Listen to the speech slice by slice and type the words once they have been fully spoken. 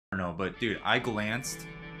tomorrow, but dude, I glanced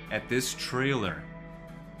at this trailer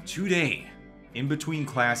today in between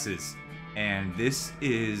classes, and this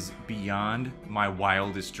is beyond my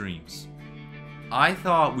wildest dreams. I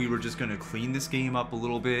thought we were just gonna clean this game up a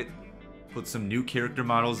little bit, put some new character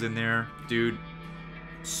models in there. Dude,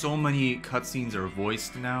 so many cutscenes are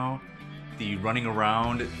voiced now. The running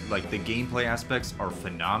around, like the gameplay aspects are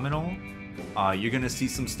phenomenal. You're gonna see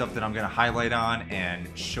some stuff that I'm gonna highlight on and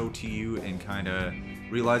show to you and kind of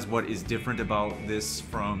realize what is different about this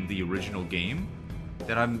from the original game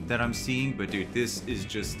that I'm seeing. But dude, this is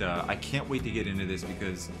just I can't wait to get into this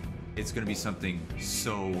because it's gonna be something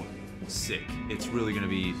so sick. It's really gonna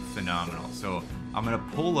be phenomenal. So I'm gonna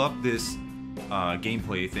pull up this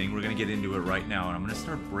gameplay thing. We're gonna get into it right now, and I'm gonna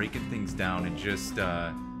start breaking things down and just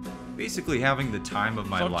basically having the time of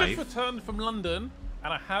my life. So I've just returned from London,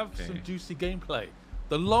 and I have some juicy gameplay.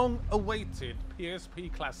 The long-awaited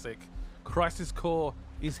PSP classic, Crisis Core,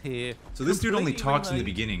 is here. So this dude only talks in the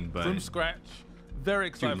beginning, but from scratch. Very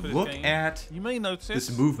excited for this look game. at you may notice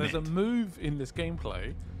this movement. There's a move in this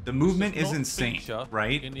gameplay. The movement is insane,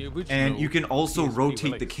 right? And you can also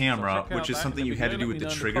rotate the camera, which is something you had to do with the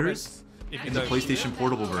triggers in the PlayStation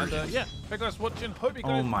Portable version. Yeah, thank you guys for watching. Hope you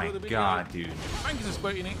guys oh my god, dude. Thank you to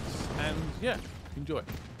Square Enix, and yeah, enjoy.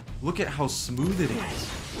 Look at how smooth it is.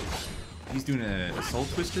 He's doing an assault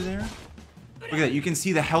twister there. Look at that, you can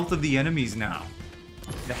see the health of the enemies now.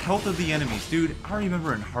 The health of the enemies. Dude, I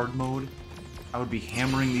remember in hard mode, I would be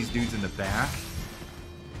hammering these dudes in the back.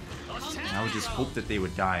 And I would just hope that they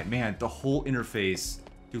would die. Man, the whole interface.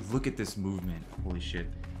 Dude, look at this movement. Holy shit.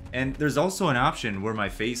 And there's also an option where my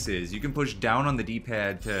face is. You can push down on the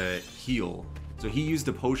D-pad to heal. So he used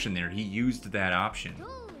a potion there. He used that option.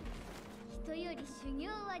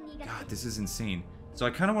 God, this is insane. So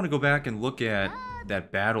I kind of want to go back and look at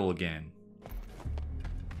that battle again.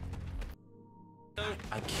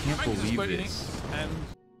 I can't believe this.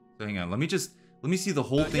 So hang on, let me see the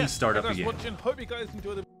whole thing start up again. Hope you guys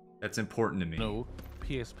enjoy the That's important to me. No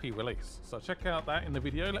PSP release. So check out that in the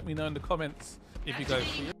video. Let me know in the comments if you guys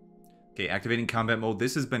see it. Okay, activating combat mode.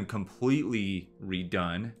 This has been completely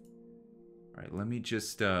redone. All right, let me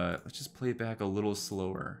just let's just play it back a little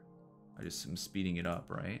slower. I just am speeding it up,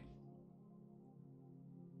 right?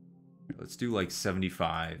 Let's do like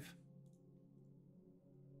 75.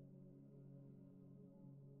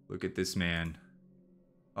 Look at this man.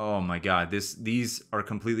 Oh my god, these are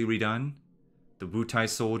completely redone. The Wutai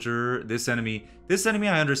soldier, this enemy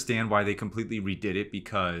I understand why they completely redid it,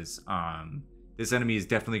 because this enemy is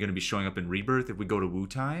definitely going to be showing up in Rebirth if we go to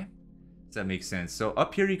Wutai. Does that make sense? So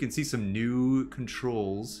up here you can see some new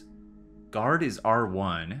controls. Guard is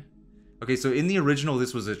R1. Okay, so in the original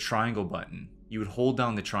this was a triangle button. You would hold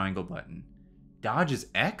down the triangle button. Dodge is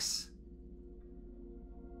X?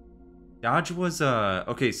 Dodge was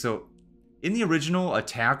okay, so in the original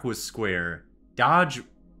attack was square. Dodge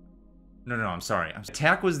No, I'm sorry.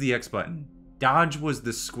 Attack was the X button. Dodge was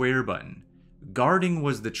the square button. Guarding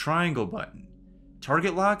was the triangle button.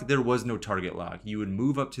 Target lock, there was no target lock. You would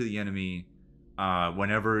move up to the enemy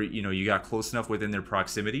whenever, you got close enough within their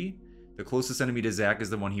proximity. The closest enemy to Zack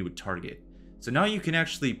is the one he would target. So now you can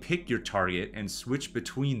actually pick your target and switch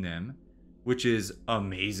between them, which is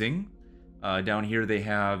amazing. Down here they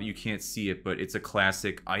have, you can't see it, but it's a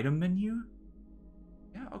classic item menu.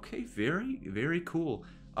 Yeah, okay, very, very cool.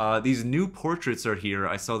 These new portraits are here.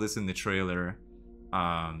 I saw this in the trailer.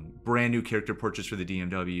 Brand new character portraits for the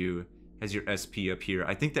DMW. Has your SP up here.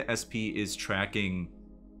 I think the SP is tracking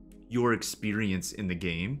your experience in the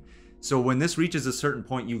game. So when this reaches a certain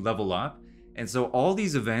point, you level up. And so all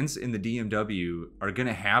these events in the DMW are going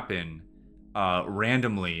to happen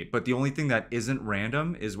randomly. But the only thing that isn't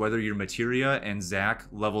random is whether your materia and Zack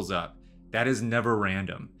levels up. That is never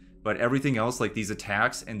random. But everything else, like these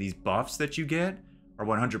attacks and these buffs that you get, are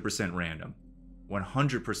 100% random.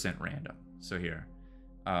 100% random. So here.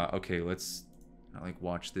 Okay, let's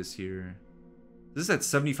watch this here. This is at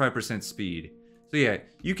 75% speed. So yeah,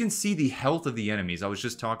 you can see the health of the enemies. I was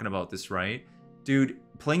just talking about this, right? Dude,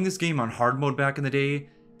 playing this game on hard mode back in the day,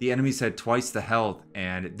 the enemies had twice the health,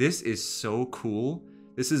 and this is so cool.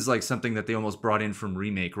 This is like something that they almost brought in from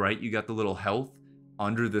Remake, right? You got the little health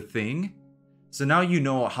under the thing. So now you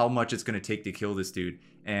know how much it's going to take to kill this dude.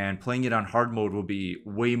 And playing it on hard mode will be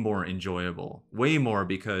way more enjoyable. Way more,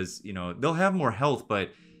 because, they'll have more health,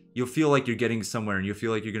 but you'll feel like you're getting somewhere, and you'll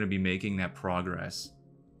feel like you're going to be making that progress.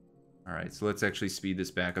 Alright, so let's actually speed this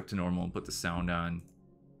back up to normal and put the sound on.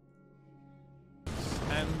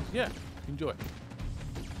 And yeah, enjoy.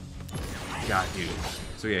 God, dude.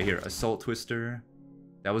 So yeah, here, Assault Twister.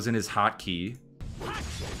 That was in his hotkey.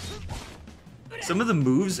 Some of the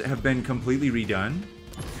moves have been completely redone.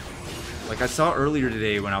 Like I saw earlier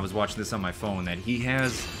today when I was watching this on my phone that he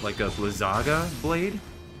has like a Blizzaga blade.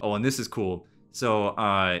 Oh, and this is cool.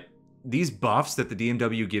 So these buffs that the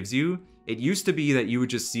DMW gives you, it used to be that you would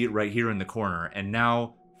just see it right here in the corner, and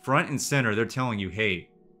now front and center they're telling you, hey,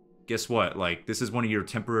 guess what? Like this is one of your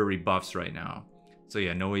temporary buffs right now. So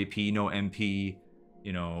yeah, no AP, no MP,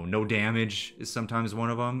 you know, no damage is sometimes one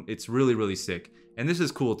of them. It's really, really sick. And this is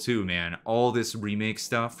cool too, man. All this remake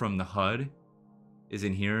stuff from the HUD is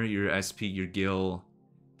in here. Your SP, your Gil.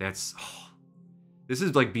 That's... Oh, this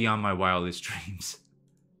is like beyond my wildest dreams.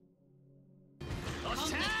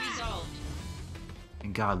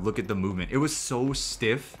 And God, look at the movement. It was so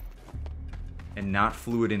stiff and not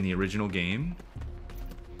fluid in the original game.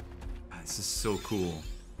 God, this is so cool.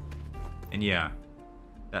 And yeah,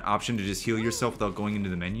 that option to just heal yourself without going into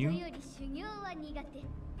the menu.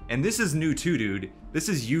 And this is new too, dude. This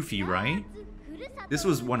is Yuffie, right? This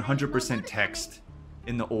was 100% text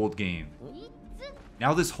in the old game.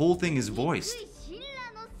 Now this whole thing is voiced.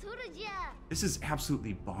 This is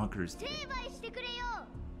absolutely bonkers, dude.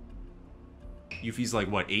 Yuffie's like,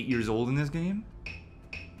 what, 8 years old in this game?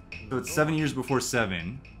 So it's 7 years before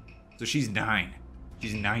 7. So she's 9.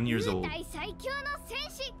 She's 9 years old.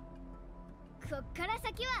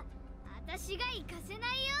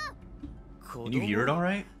 Can you hear it all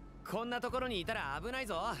right?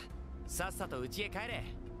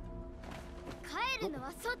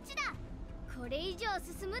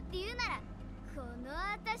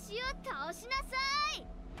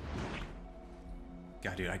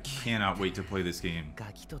 God, dude, I cannot wait to play this game.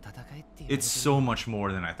 It's so much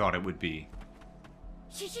more than I thought it would be.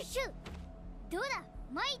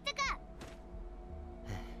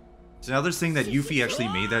 So now they're saying that Yuffie actually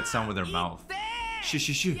made that sound with her mouth. Shoo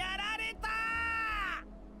shoo shoo.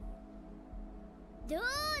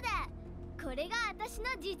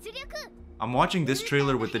 I'm watching this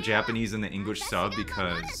trailer with the Japanese and the English sub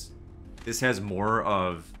because this has more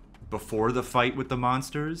of before the fight with the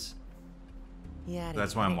monsters.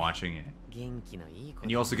 That's why I'm watching it. And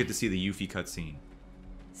you also get to see the Yuffie cutscene.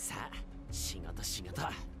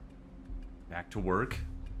 Back to work.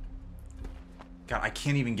 God, I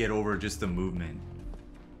can't even get over just the movement.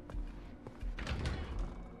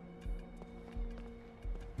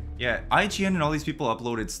 Yeah, IGN and all these people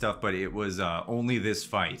uploaded stuff, but it was only this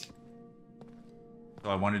fight. So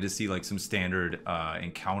I wanted to see like some standard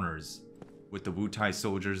encounters with the Wutai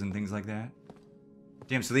soldiers and things like that.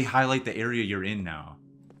 Damn, so they highlight the area you're in now.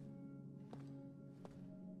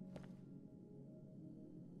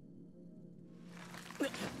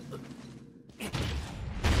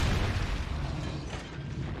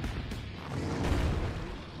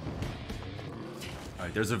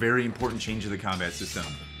 Alright, there's a very important change to the combat system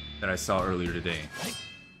that I saw earlier today.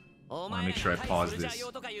 I want to make sure I pause this.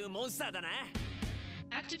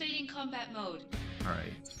 Activating combat mode.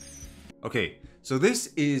 Alright. Okay, so this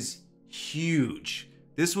is huge.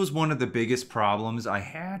 This was one of the biggest problems I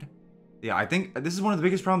had. Yeah, I think this is one of the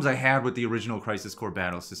biggest problems I had with the original Crisis Core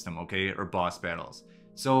battle system, okay? Or boss battles.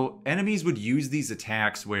 So enemies would use these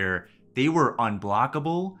attacks where they were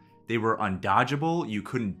unblockable, they were undodgeable, you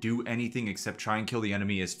couldn't do anything except try and kill the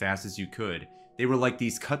enemy as fast as you could. They were like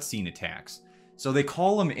these cutscene attacks. So they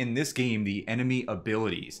call them in this game the enemy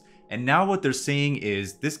abilities. And now what they're saying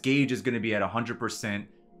is this gauge is going to be at 100%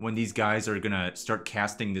 when these guys are going to start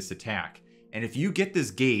casting this attack. And if you get this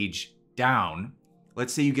gauge down,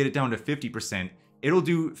 let's say you get it down to 50%, it'll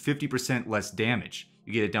do 50% less damage.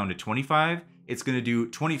 You get it down to 25, it's going to do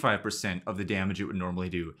 25% of the damage it would normally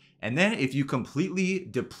do. And then if you completely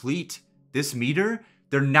deplete this meter,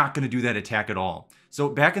 they're not going to do that attack at all. So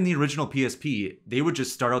back in the original PSP, they would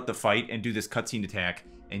just start out the fight and do this cutscene attack,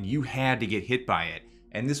 and you had to get hit by it.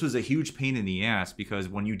 And this was a huge pain in the ass because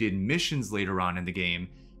when you did missions later on in the game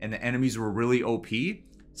and the enemies were really OP,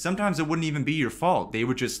 sometimes it wouldn't even be your fault. They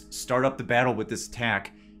would just start up the battle with this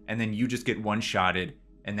attack, and then you just get one-shotted,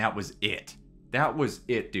 and that was it. That was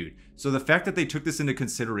it, dude. So the fact that they took this into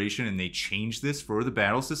consideration and they changed this for the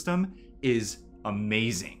battle system is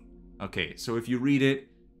amazing. Okay, so if you read it,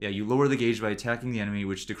 yeah, you lower the gauge by attacking the enemy,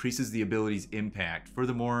 which decreases the ability's impact.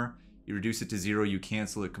 Furthermore, you reduce it to 0, you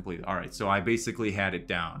cancel it completely. All right, so I basically had it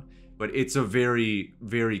down. But it's a very,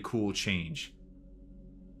 very cool change.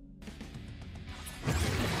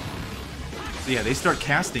 So yeah, they start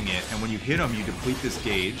casting it, and when you hit them, you deplete this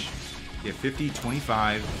gauge. You have 50,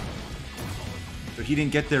 25. So he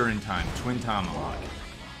didn't get there in time. Twin Tomahawk.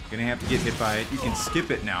 Gonna have to get hit by it. You can skip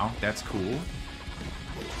it now. That's cool.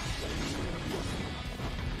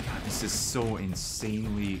 God, this is so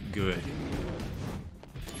insanely good.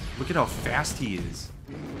 Look at how fast he is.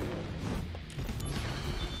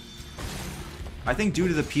 I think due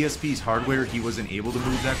to the PSP's hardware, he wasn't able to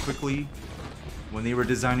move that quickly when they were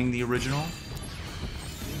designing the original.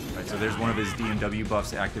 Alright, so there's one of his DMW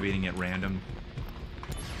buffs activating at random.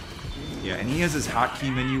 Yeah, and he has his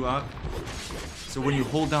hotkey menu up. So when you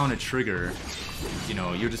hold down a trigger, you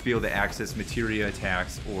know, you'll just be able to access materia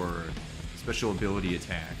attacks or special ability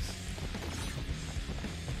attacks.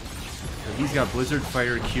 So he's got Blizzard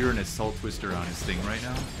Fire, Cure, and Assault Twister on his thing right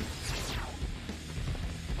now.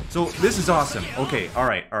 So this is awesome. Okay,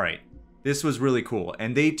 alright. This was really cool.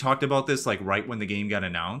 And they talked about this like right when the game got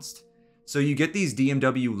announced. So you get these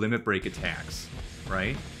DMW limit break attacks,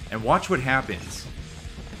 right? And watch what happens.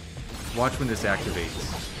 Watch when this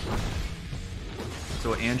activates.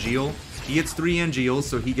 So Angeal, he gets 3 Angeals,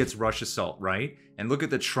 so he gets Rush Assault, right? And look at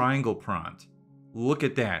the triangle prompt. Look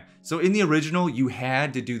at that. So in the original, you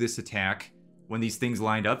had to do this attack when these things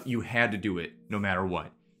lined up. You had to do it no matter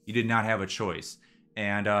what. You did not have a choice.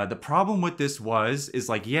 And the problem with this is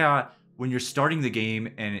like, yeah, when you're starting the game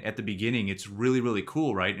and at the beginning, it's really, really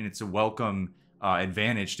cool, right? And it's a welcome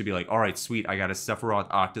advantage to be like, all right, sweet, I got a Sephiroth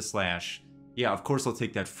Octaslash. Yeah, of course I'll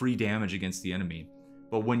take that free damage against the enemy.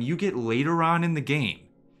 But when you get later on in the game,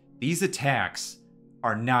 these attacks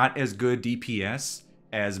are not as good DPS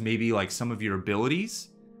as maybe like some of your abilities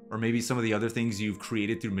or maybe some of the other things you've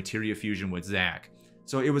created through Materia Fusion with Zack.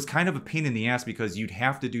 So it was kind of a pain in the ass because you'd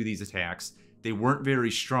have to do these attacks. They weren't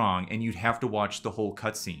very strong and you'd have to watch the whole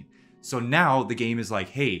cutscene. So now the game is like,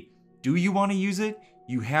 hey, do you want to use it?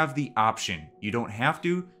 You have the option. You don't have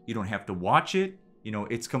to. You don't have to watch it. You know,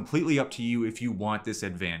 it's completely up to you if you want this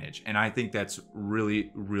advantage. And I think that's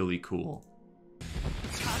really, really cool.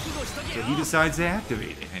 So he decides to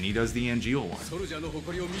activate it, and he does the Angeal one. Do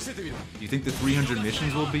you think the 300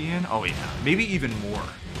 missions will be in? Oh yeah, maybe even more.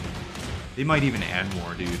 They might even add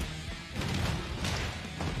more, dude.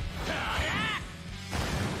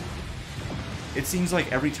 It seems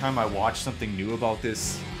like every time I watch something new about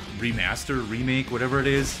this remaster, remake, whatever it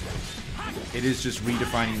is just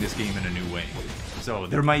redefining this game in a new way. So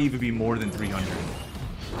there might even be more than 300.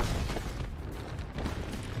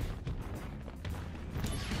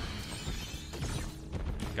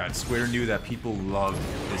 God, Square knew that people loved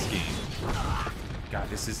this game. God,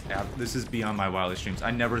 this is beyond my wildest dreams.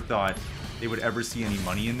 I never thought they would ever see any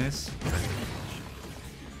money in this.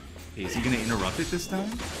 Hey, is he gonna interrupt it this time?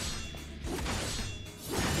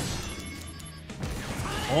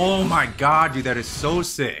 Oh my god, dude, that is so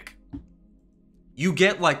sick. You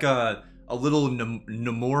get like a little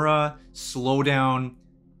Nomura slowdown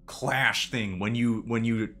clash thing when you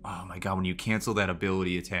oh my god, when you cancel that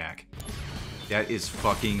ability attack. That is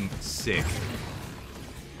fucking sick.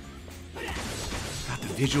 God, the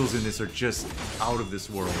visuals in this are just out of this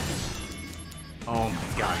world. Oh my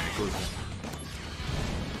god, it goes.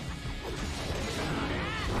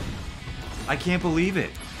 I can't believe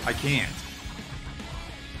it. I can't.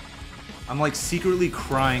 I'm like secretly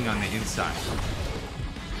crying on the inside.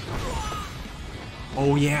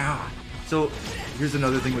 Oh yeah. So here's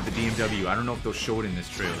another thing with the DMW. I don't know if they'll show it in this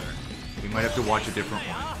trailer. We might have to watch a different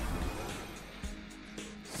one.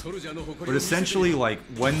 But essentially, like,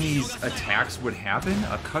 when these attacks would happen,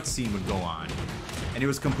 a cutscene would go on. And it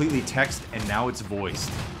was completely text, and now it's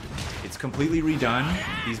voiced. It's completely redone.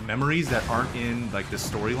 These memories that aren't in, like, the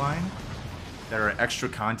storyline, that are extra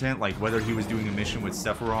content, like whether he was doing a mission with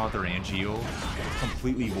Sephiroth or Angeal, it's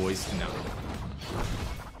completely voiced now.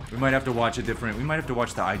 We might have to watch a different... We might have to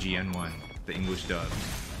watch the IGN one, the English dub,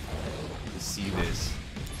 to see this.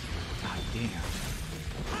 God damn.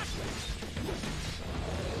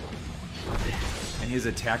 And his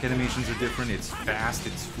attack animations are different. It's fast,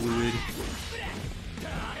 it's fluid.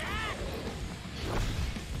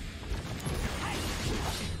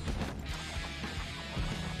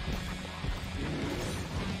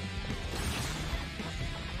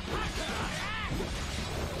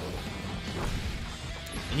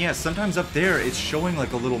 And yeah, sometimes up there it's showing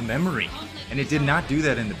like a little memory, and it did not do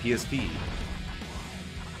that in the PSP. God,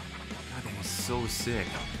 that is so sick.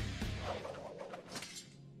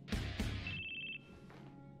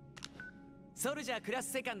 Soldier class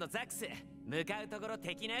second Zax 向かうところ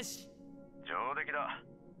敵なし上出来だ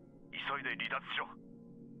急いで離脱しろ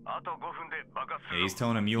あと5分で爆発する Yeah, he's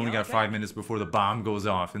telling him you only got 5 minutes before the bomb goes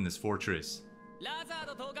off in this fortress. ラザー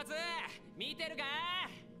ド統括見てるか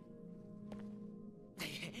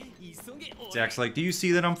Zack's like, do you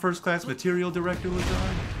see that I'm first class material director,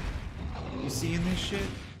 Lazard? You seeing this shit?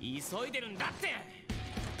 急いでるんだって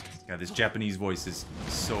God, this Japanese voice is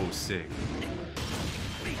so sick.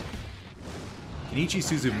 Kenichi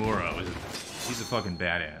Suzumura, he's a fucking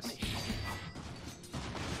badass.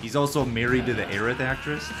 He's also married to the Aerith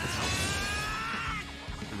actress.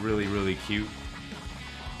 Really, really cute.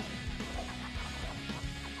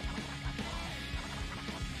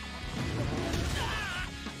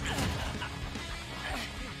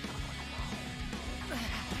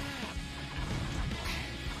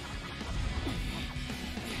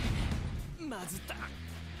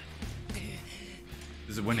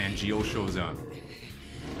 This is when Angeal shows up.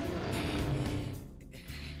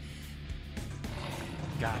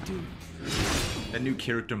 God, dude. That new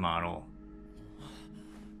character model.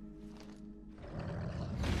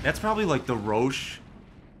 That's probably like the Roche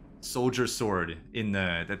soldier sword in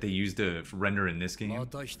the that they used to render in this game.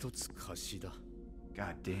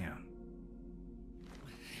 God damn.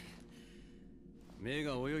 目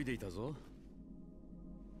が泳いでいたぞ。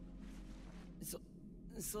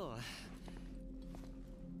そう。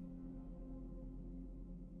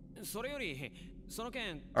それよりその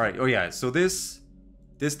件。All right. Oh yeah. So this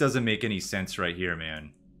doesn't make any sense right here,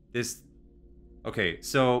 man. Okay.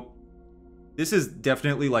 So this is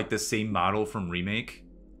definitely like the same model from Remake,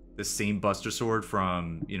 the same Buster Sword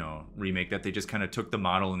from, you know, Remake that they just kind of took the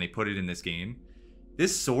model and they put it in this game.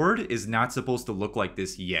 This sword is not supposed to look like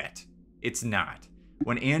this yet. It's not.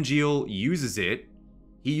 When Angeal uses it,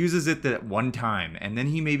 he uses it that one time, and then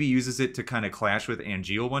he maybe uses it to kind of clash with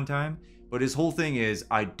Angeal one time. But his whole thing is,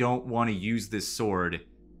 I don't want to use this sword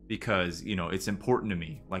because, you know, it's important to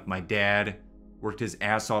me. Like, my dad worked his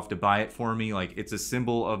ass off to buy it for me. Like, it's a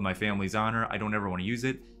symbol of my family's honor. I don't ever want to use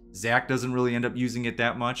it. Zack doesn't really end up using it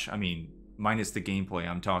that much. I mean, minus the gameplay.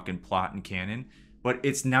 I'm talking plot and canon. But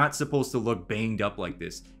it's not supposed to look banged up like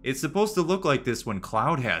this. It's supposed to look like this when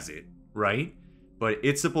Cloud has it, right? But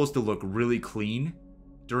it's supposed to look really clean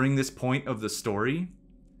during this point of the story.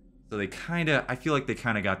 So they I feel like they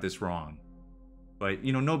kind of got this wrong. But,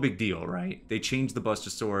 you know, no big deal, right? They changed the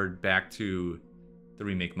Buster Sword back to the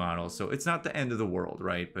remake model. So it's not the end of the world,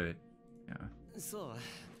 right? But, yeah.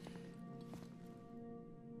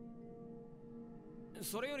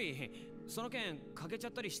 それよりその件かけちゃ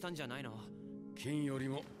ったりしたんじゃないの？金より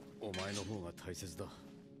もお前の方が大切だ。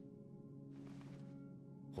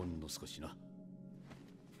ほんの少しな。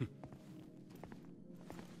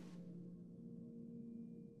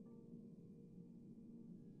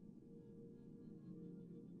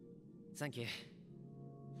Thank you.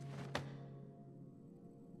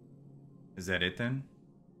 Is that it then?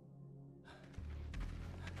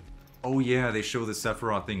 Oh yeah, they show the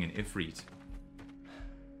Sephiroth thing in Ifrit.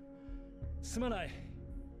 すまない。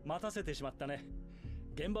待たせてしまったね。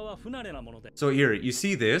現場は不慣れなもので。 So here, you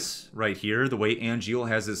see this right here, the way Angeal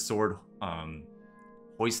has his sword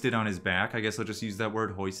hoisted on his back. I guess I'll just use that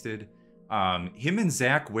word, hoisted. Him and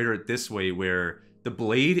Zack wear it this way, where the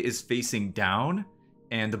blade is facing down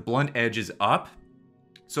and the blunt edge is up.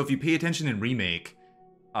 So if you pay attention in Remake,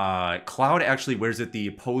 Cloud actually wears it the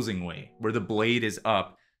opposing way, where the blade is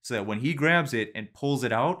up, so that when he grabs it and pulls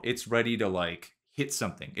it out, it's ready to, like, hit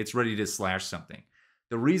something. It's ready to slash something.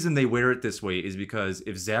 The reason they wear it this way is because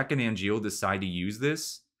if Zack and Angeal decide to use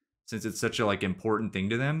this, since it's such a, like, important thing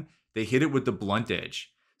to them, they hit it with the blunt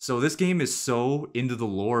edge. So this game is so into the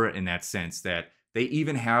lore in that sense that they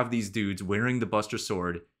even have these dudes wearing the Buster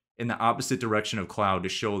Sword in the opposite direction of Cloud to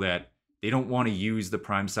show that they don't want to use the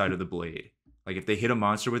prime side of the blade. Like, if they hit a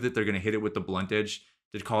monster with it, they're going to hit it with the blunt edge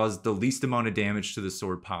to cause the least amount of damage to the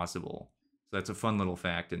sword possible. So that's a fun little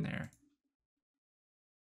fact in there.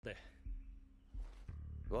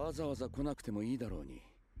 わざわざ来なくてもいいだろうに。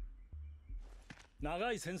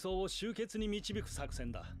長い戦争を終結に導く作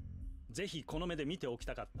戦だ。ぜひこの目で見ておき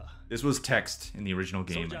たかった。This was text in the original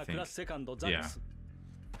game, I think. Yeah.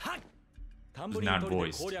 タンブリン取り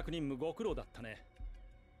で攻略任務ご苦労だったね。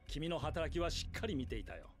君の働きはしっかり見てい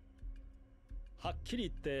たよ。はっきり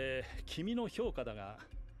言って君の評価だが、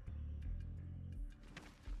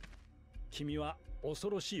君は恐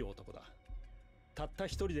ろしい男だ。たった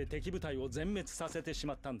一人で敵部隊を全滅させてし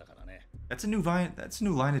まったんだからね。That's a new line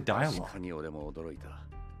of dialogue. 確かに俺も驚いた。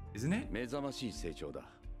Isn't it? 目覚ましい成長だ。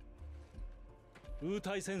ウー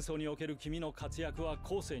タイ戦争における君の活躍は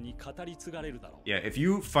後世に語り継がれるだろう。Yeah, if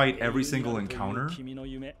you fight every single encounter, 君の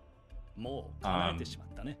夢、もう叶えてしまっ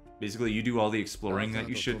たね。basically you do all the exploring that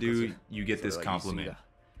you should do, you get this compliment.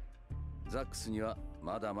 ザックスには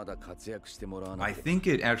まだまだ活躍してもらわな I い。think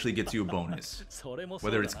it actually gets you a bonus, それもそ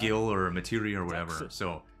うだ whether な。 it's Gil or Materia or whatever.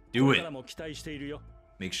 So do これ it. からも期待しているよ。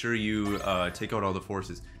 Make sure you take out all the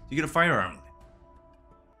forces. You get a firearm.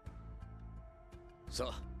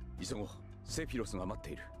 さあ、急ごう。セフィロスが待っ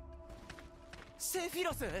ている。セフィ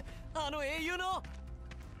ロス？あの英雄の？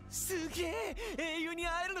すげえ、英雄に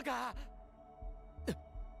会えるのか。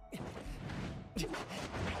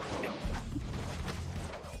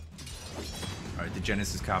Alright, the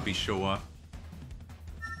Genesis copies show up.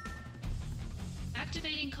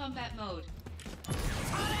 Activating combat mode.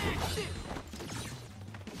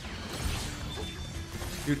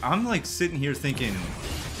 Dude, I'm like sitting here thinking,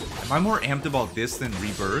 am I more amped about this than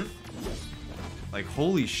Rebirth? Like,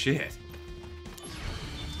 holy shit.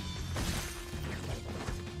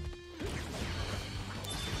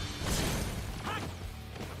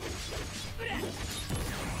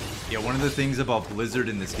 Yeah, one of the things about Blizzard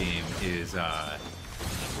in this game is,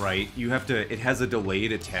 right, you have to, it has a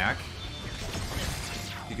delayed attack.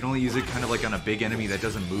 You can only use it kind of like on a big enemy that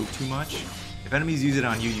doesn't move too much. If enemies use it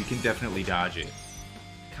on you, you can definitely dodge it.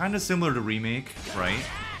 Kind of similar to Remake, right?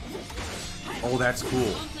 Oh, that's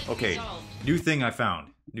cool. Okay, new thing I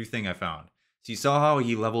found. New thing I found. So you saw how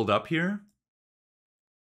he leveled up here?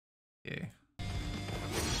 Okay.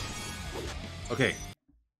 Okay.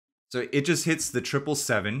 So it just hits the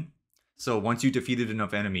 777. So once you defeated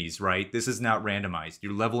enough enemies, right? This is not randomized.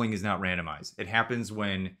 Your leveling is not randomized. It happens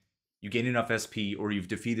when you gain enough SP or you've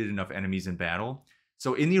defeated enough enemies in battle.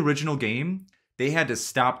 So in the original game, they had to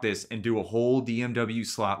stop this and do a whole DMW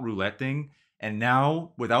slot roulette thing. And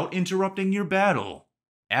now, without interrupting your battle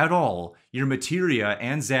at all, your Materia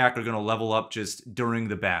and Zack are going to level up just during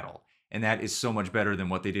the battle. And that is so much better than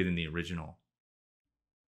what they did in the original.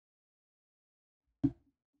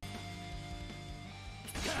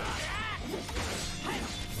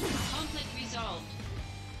 Conflict resolved.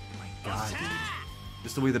 Oh my god, dude.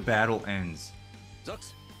 Just the way the battle ends.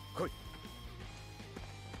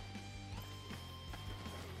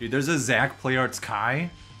 Dude, there's a Zack Playarts Kai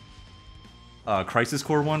Crisis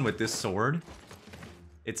Core one with this sword.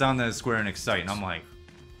 It's on the Square Enix site, and I'm like,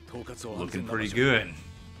 looking pretty good.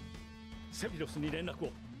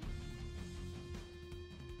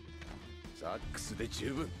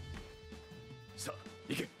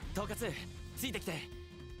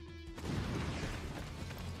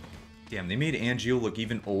 Damn, they made Angeal look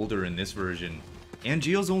even older in this version.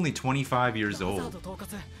 Angeal's only 25 years old. Him,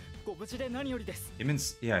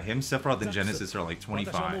 Sephiroth, and Genesis are like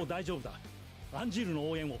 25.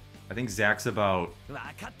 I think Zack's about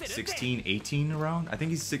 16, 18 around. I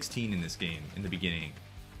think he's 16 in this game, in the beginning.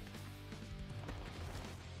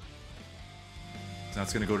 So now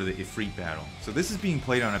it's going to go to the Ifrit battle. So this is being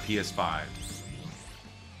played on a PS5.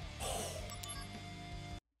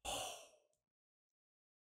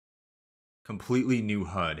 Completely new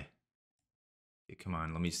HUD. Okay, come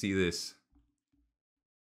on, let me see this.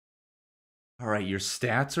 Alright, your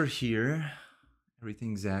stats are here.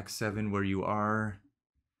 Everything Zack 7 where you are.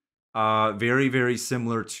 Very, very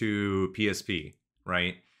similar to PSP,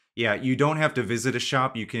 right? Yeah, you don't have to visit a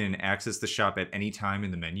shop. You can access the shop at any time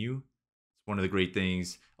in the menu. It's one of the great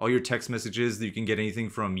things. All your text messages, you can get anything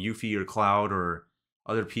from Yuffie or Cloud or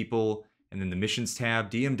other people. And then the missions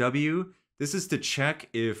tab, DMW. This is to check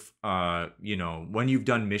if, you know, when you've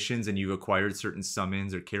done missions and you've acquired certain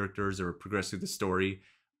summons or characters or progressed through the story,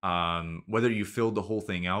 whether you filled the whole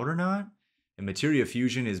thing out or not. And Materia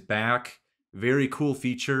Fusion is back. Very cool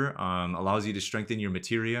feature. Allows you to strengthen your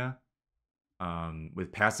materia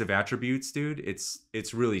with passive attributes, dude.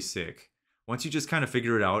 It's really sick. Once you just kind of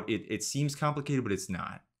figure it out, it seems complicated, but it's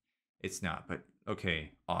not. It's not, but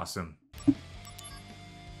okay, awesome.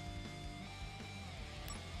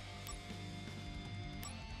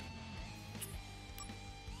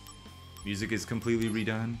 Music is completely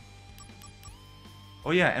redone.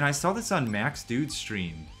 Oh yeah, and I saw this on Max Dude's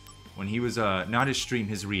stream. When he was, not his stream,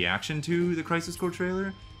 his reaction to the Crisis Core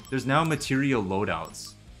trailer. There's now materia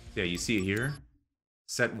loadouts. Yeah, you see it here.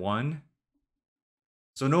 Set 1.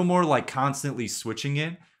 So no more like constantly switching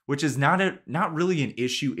it, which is not really an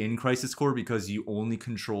issue in Crisis Core because you only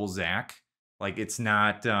control Zack. Like it's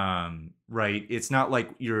not, right, it's not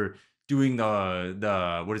like you're doing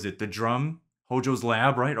the what is it, the drum? Hojo's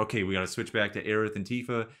lab, right? Okay, we gotta switch back to Aerith and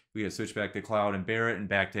Tifa. We gotta switch back to Cloud and Barret and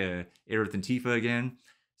back to Aerith and Tifa again.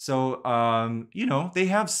 So, you know, they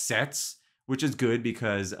have sets, which is good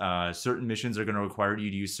because certain missions are gonna require you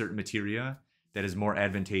to use certain materia that is more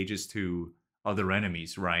advantageous to other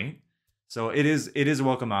enemies, right? So it is a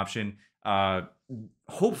welcome option.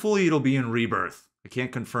 Hopefully it'll be in Rebirth. I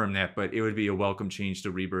can't confirm that, but it would be a welcome change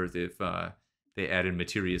to Rebirth if they added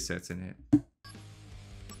materia sets in it.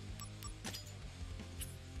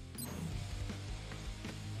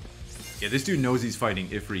 Yeah, this dude knows he's fighting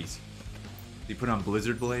Ifrit. He put on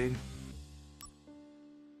Blizzard Blade.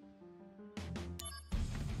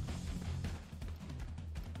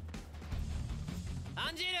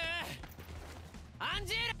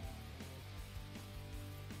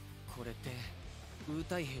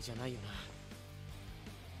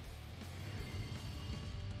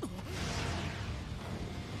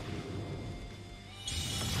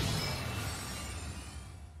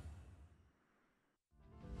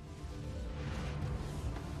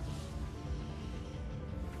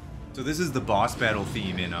 So this is the boss battle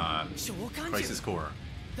theme in Crisis Core.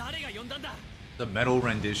 The metal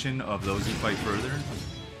rendition of those who fight further.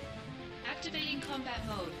 Activating combat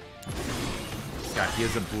mode. God, he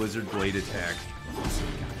has a Blizzard Blade attack.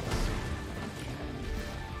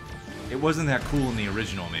 It wasn't that cool in the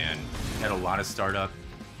original, man. It had a lot of startup.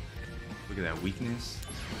 Look at that weakness.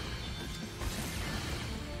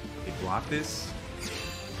 Okay, block this.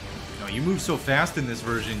 No, you move so fast in this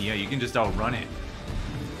version, yeah, you can just outrun it.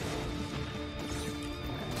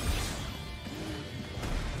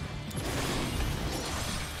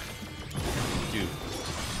 Dude.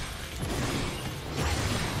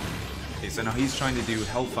 Okay, so now he's trying to do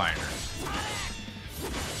Hellfire.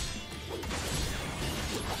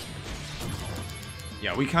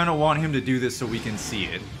 Yeah, we kind of want him to do this so we can see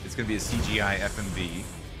it. It's going to be a CGI FMV.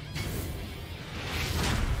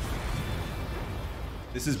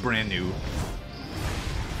 This is brand new.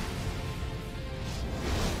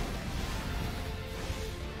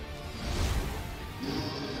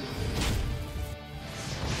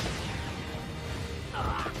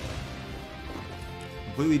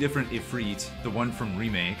 Completely different Ifrit, the one from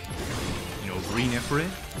Remake. You know, Green Ifrit.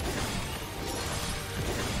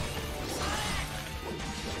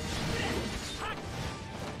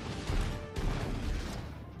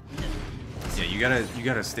 Yeah, you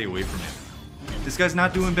gotta stay away from him. This guy's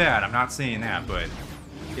not doing bad, I'm not saying that, but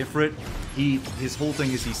Ifrit, his whole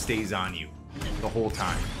thing is he stays on you the whole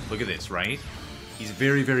time. Look at this, right? He's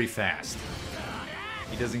very, very fast.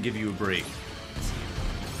 He doesn't give you a break.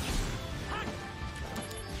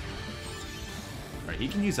 Alright, he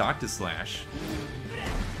can use Octaslash.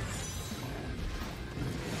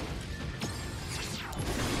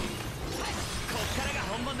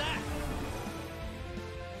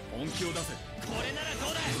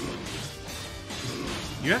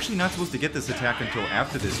 You're actually not supposed to get this attack until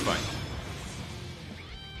after this fight.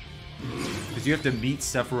 Because you have to meet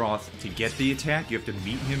Sephiroth to get the attack. You have to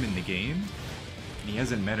meet him in the game. And he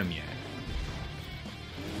hasn't met him yet.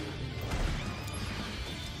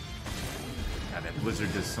 God, that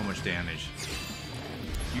blizzard does so much damage.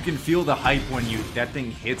 You can feel the hype when that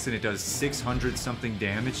thing hits and it does 600 something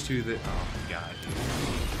damage to the... Oh my god, dude.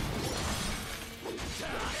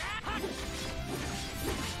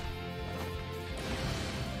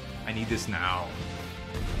 I need this now.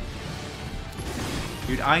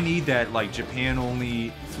 Dude, I need that, like,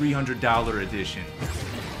 Japan-only $300 edition.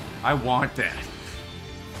 I want that.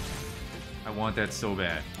 I want that so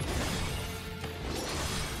bad.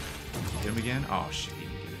 Hit him again? Oh, shit, he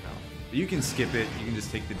didn't get it out. But you can skip it. You can just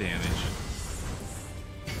take the damage.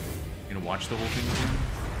 You gonna watch the whole thing again?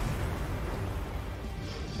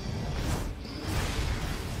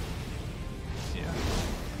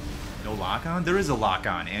 No lock-on? There is a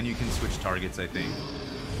lock-on, and you can switch targets, I think.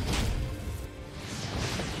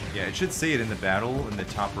 Yeah, it should say it in the battle in the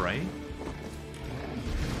top right.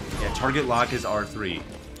 Yeah, target lock is R3.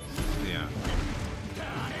 Yeah.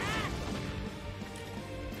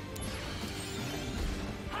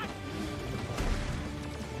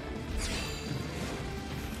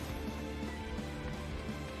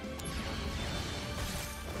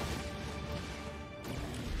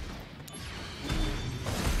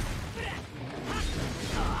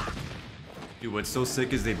 Dude, what's so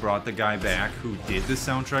sick is they brought the guy back who did the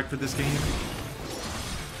soundtrack for this game,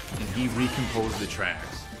 and he recomposed the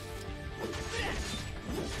tracks.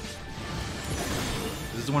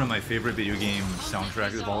 This is one of my favorite video game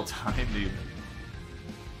soundtracks of all time, dude.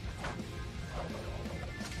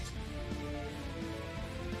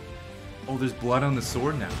 Oh, there's blood on the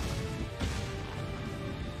sword now.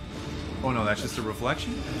 Oh no, that's just a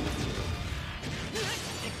reflection?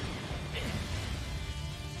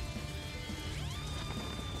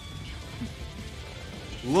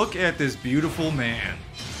 Look at this beautiful man.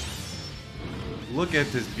 Look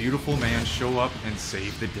at this beautiful man show up and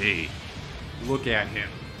save the day. Look at him.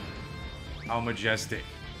 How majestic.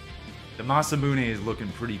 The Masamune is looking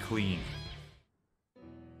pretty clean.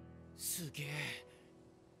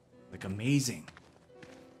 Like amazing.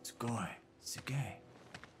 Sugoi. Sugoi.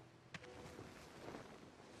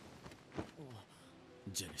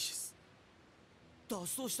 Genesis. 脱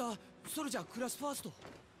走したソルジャークラスファースト。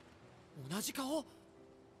同じ顔？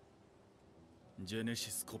ジェネシ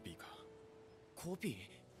スコピーか。コピー？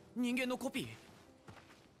人間のコピー？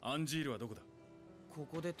アンジールはどこだ？こ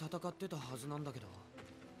こで戦ってたはずなんだけど。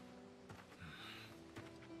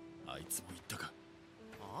あいつも言ったか。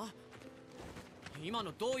あ？今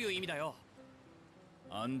のどういう意味だよ。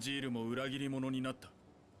アンジールも裏切り者になった。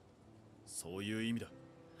そういう意味だ。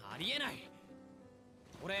ありえない。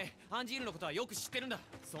俺、アンジールのことはよく知ってるんだ。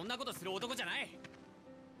そんなことする男じゃない。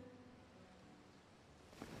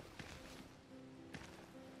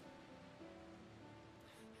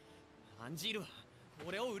アンジールは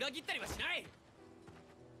俺を裏切ったりはしない。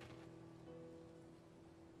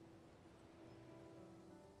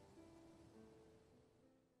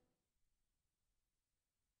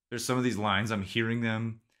there's some of these lines, I'm hearing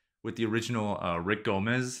them with the original Rick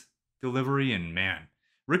Gomez delivery, and man,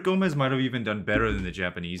 Rick Gomez might have even done better than the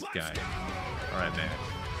Japanese guy. Alright, man.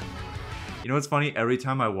 You know what's funny? Every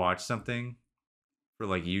time I watch something for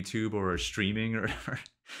like YouTube or streaming or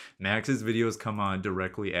Max's videos come on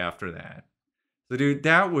directly after that. So dude,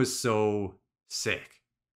 that was so sick.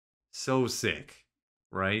 So sick.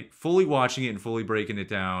 Right? Fully watching it and fully breaking it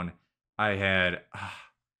down, I had...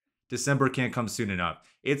 December can't come soon enough.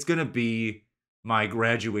 It's gonna be my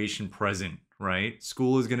graduation present, right?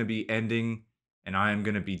 School is gonna be ending, and I am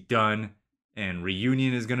gonna be done, and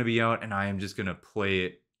Reunion is gonna be out, and I am just gonna play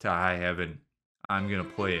it to high heaven. I'm gonna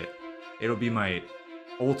play it. It'll be my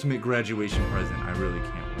ultimate graduation present. I really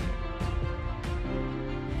can't wait.